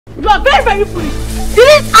You are very, very foolish.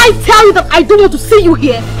 Didn't I tell you that I don't want to see you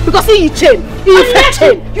here? Because see you chain.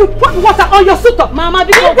 You put water on your suit up. Mama,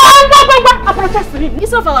 apologize to him.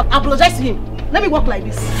 Instead of apologize to him, let me walk like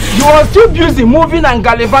this. You are still busy moving and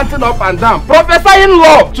gallivanting up and down, prophesying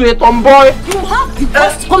love to a tomboy. You have the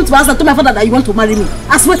first to come to us and tell my father that you want to marry me.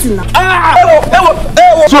 I'm sweating now.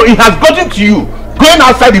 So it has gotten to you going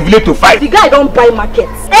outside the village to fight. The guy don't buy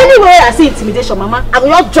markets. Anywhere I see intimidation, Mama, I will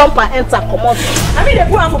not jump and enter, come on. I mean, they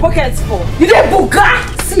put on for pockets for. You didn't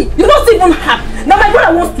buga. See, you don't even have. Now my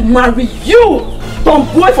brother wants to marry you. Don't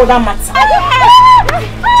boy for that matter.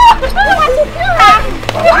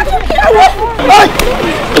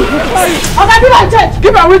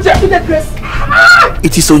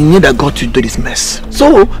 It is ONYII that got you into this mess.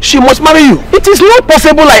 So she must marry you. It is not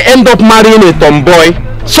possible I end up marrying a tomboy.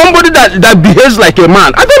 Somebody that behaves like a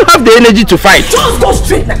man. I don't have the energy to fight. Just go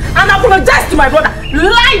straight now and apologize to my brother.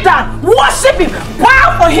 Lie down, worship him,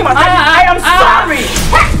 bow for him and say, I am sorry.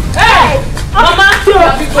 Hey! Mama!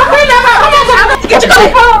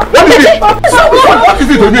 What is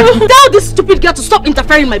it? Tell this stupid girl to stop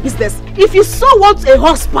interfering in my business. If you so want a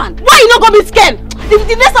husband, why you not gonna be scared? If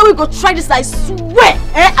the next time we go try this, I swear,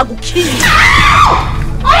 I will kill you.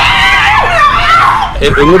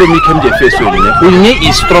 ONYII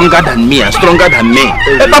is stronger than me and stronger than me.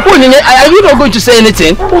 Papa ONYII, are you not going to say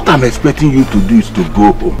anything? What I'm expecting you to do is to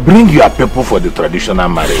go home. Bring your people for the traditional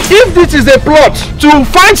marriage. If this is a plot to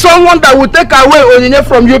find someone that will take away ONYII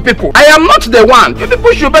from you people, I am not the one. You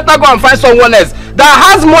people should better go and find someone else that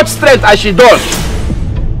has much strength as she does.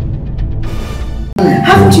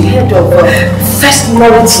 Haven't you heard of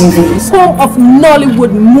Firstnollytv? Home of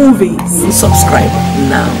Nollywood movies. Subscribe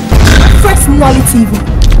now. Firstnollytv.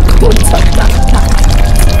 Don't touch that.